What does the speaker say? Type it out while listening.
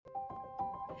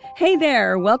Hey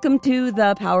there, welcome to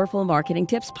the Powerful Marketing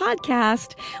Tips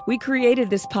Podcast. We created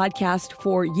this podcast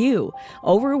for you,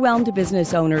 overwhelmed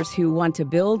business owners who want to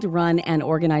build, run, and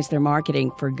organize their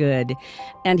marketing for good.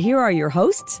 And here are your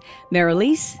hosts,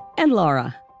 Marilise and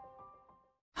Laura.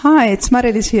 Hi, it's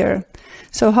Marilise here.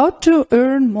 So how to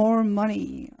earn more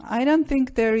money? I don't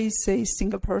think there is a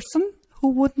single person who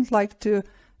wouldn't like to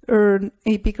earn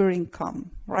a bigger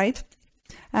income, right?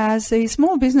 As a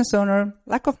small business owner,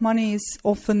 lack of money is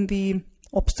often the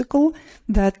obstacle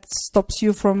that stops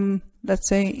you from, let's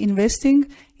say, investing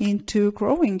into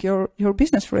growing your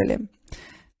business really.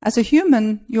 As a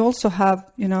human, you also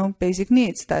have, basic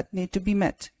needs that need to be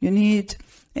met. You need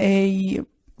a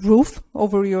roof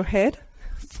over your head,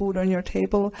 food on your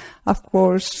table, of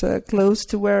course, clothes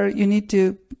to wear. You need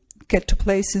to get to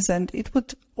places, and it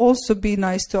would also be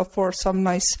nice to afford some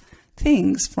nice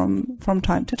things from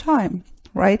time to time.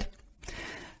 Right?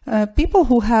 People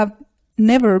who have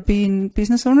never been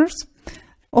business owners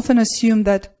often assume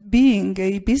that being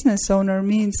a business owner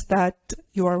means that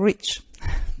you are rich.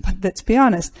 But let's be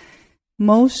honest,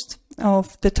 most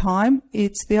of the time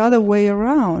it's the other way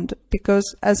around,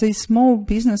 because as a small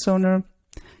business owner,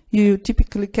 you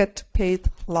typically get paid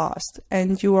last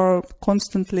and you are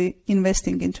constantly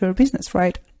investing into your business,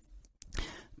 right?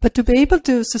 But to be able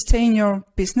to sustain your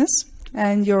business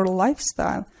and your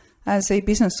lifestyle as a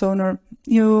business owner,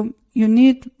 you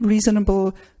need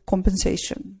reasonable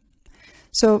compensation.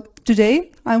 So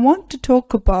today I want to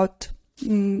talk about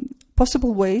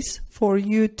possible ways for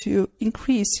you to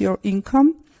increase your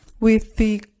income with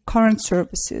the current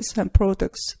services and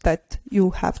products that you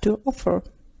have to offer.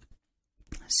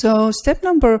 So step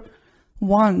number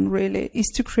 1 really is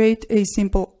to create a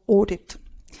simple audit.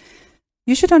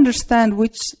 You should understand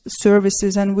which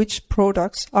services and which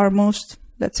products are most,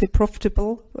 let's say,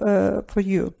 profitable for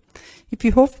you. If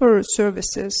you offer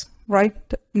services, right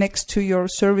next to your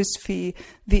service fee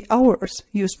the hours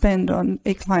you spend on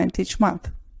a client each month.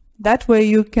 That way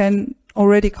you can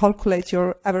already calculate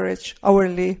your average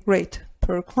hourly rate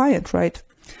per client, right?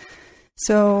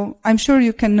 So I'm sure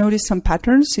you can notice some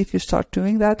patterns if you start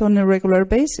doing that on a regular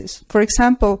basis. For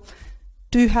example,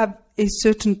 do you have a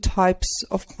certain types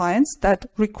of clients that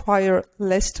require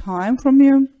less time from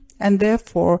you and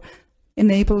therefore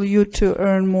enable you to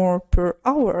earn more per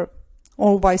hour,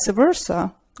 or vice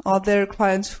versa? Are there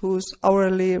clients whose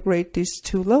hourly rate is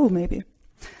too low maybe?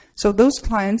 So those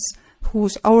clients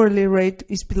whose hourly rate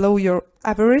is below your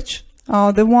average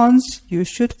are the ones you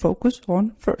should focus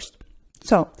on first.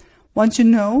 So once you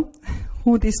know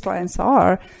who these clients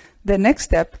are, the next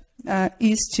step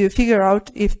is to figure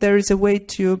out if there is a way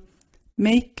to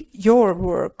make your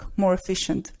work more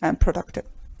efficient and productive.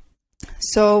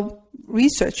 So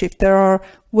research if there are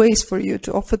ways for you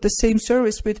to offer the same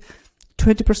service with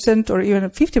 20% or even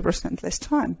 50% less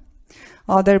time.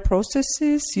 Are there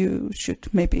processes you should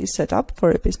maybe set up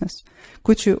for a business?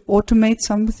 Could you automate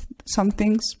some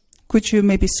things? Could you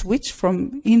maybe switch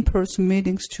from in-person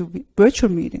meetings to virtual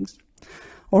meetings?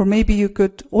 Or maybe you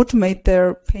could automate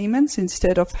their payments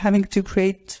instead of having to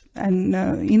create an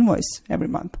invoice every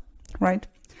month, right?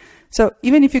 So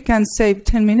even if you can save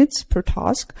 10 minutes per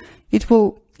task, it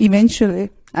will eventually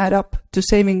add up to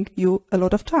saving you a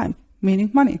lot of time, meaning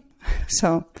money.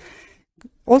 So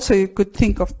also you could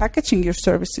think of packaging your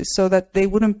services so that they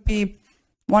wouldn't be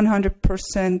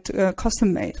 100%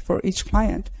 custom made for each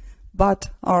client, but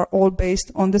are all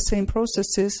based on the same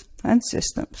processes and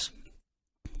systems.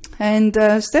 And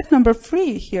step number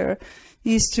 3 here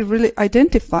is to really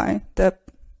identify the,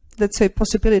 let's say,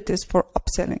 possibilities for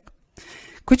upselling.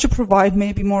 Could you provide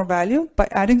maybe more value by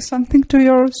adding something to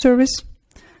your service?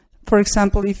 For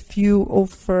example, if you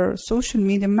offer social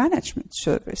media management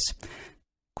service,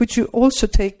 could you also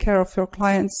take care of your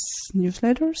clients'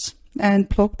 newsletters and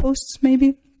blog posts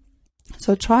maybe?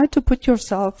 So try to put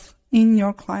yourself in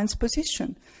your client's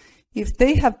position. If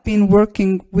they have been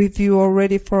working with you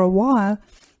already for a while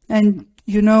and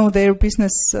you know their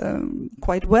business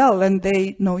quite well and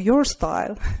they know your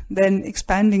style, then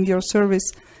expanding your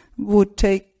service would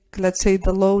take, let's say,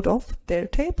 the load off their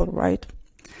table, right?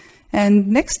 And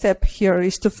next step here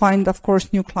is to find, of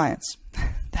course, new clients.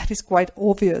 That is quite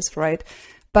obvious, right?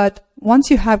 But once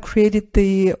you have created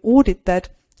the audit that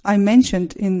I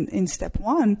mentioned in step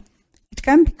 1, it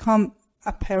can become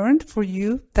apparent for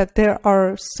you that there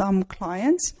are some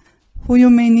clients who you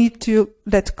may need to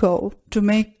let go to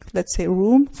make, let's say,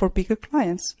 room for bigger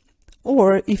clients.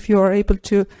 Or if you are able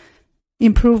to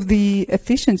improve the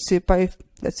efficiency by,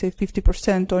 let's say,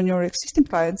 50% on your existing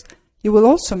clients, you will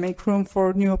also make room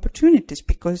for new opportunities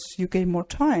because you gain more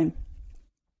time.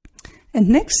 And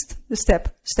next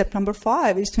step number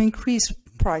 5, is to increase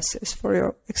prices for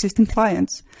your existing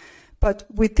clients. But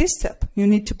with this step, you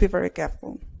need to be very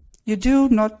careful. You do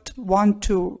not want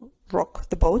to rock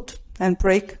the boat and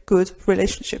break good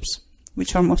relationships,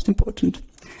 which are most important.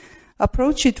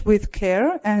 Approach it with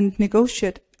care and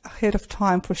negotiate ahead of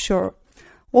time for sure.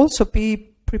 Also be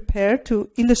prepared to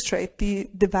illustrate the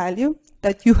value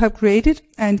that you have created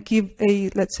and give a,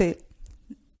 let's say,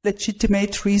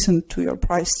 legitimate reason to your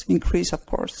price increase, of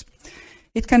course.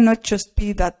 It cannot just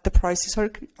be that the prices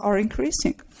are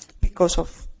increasing because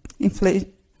of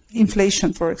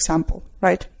inflation, for example,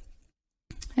 right?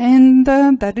 And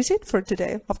that is it for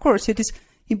today. Of course, it is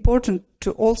important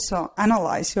to also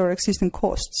analyze your existing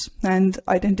costs and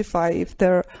identify if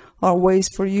there are ways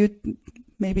for you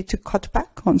maybe to cut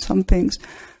back on some things.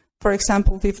 For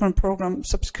example, different program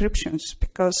subscriptions,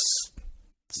 because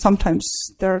sometimes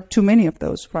there are too many of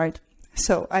those, right?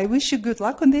 So I wish you good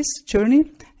luck on this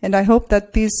journey, and I hope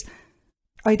that these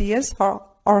ideas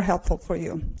are helpful for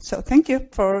you. So thank you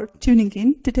for tuning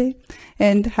in today,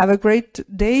 and have a great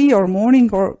day or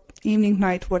morning or evening,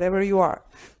 night, whatever you are.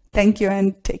 Thank you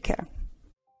and take care.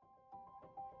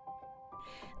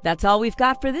 That's all we've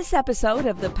got for this episode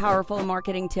of the Powerful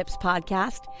Marketing Tips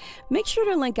podcast. Make sure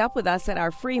to link up with us at our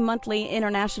free monthly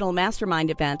international mastermind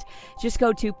event. Just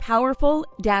go to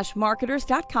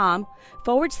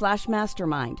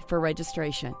powerful-marketers.com/mastermind for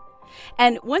registration.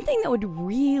 And one thing that would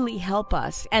really help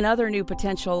us and other new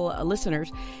potential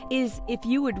listeners is if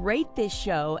you would rate this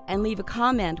show and leave a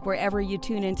comment wherever you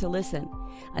tune in to listen.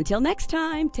 Until next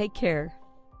time, take care.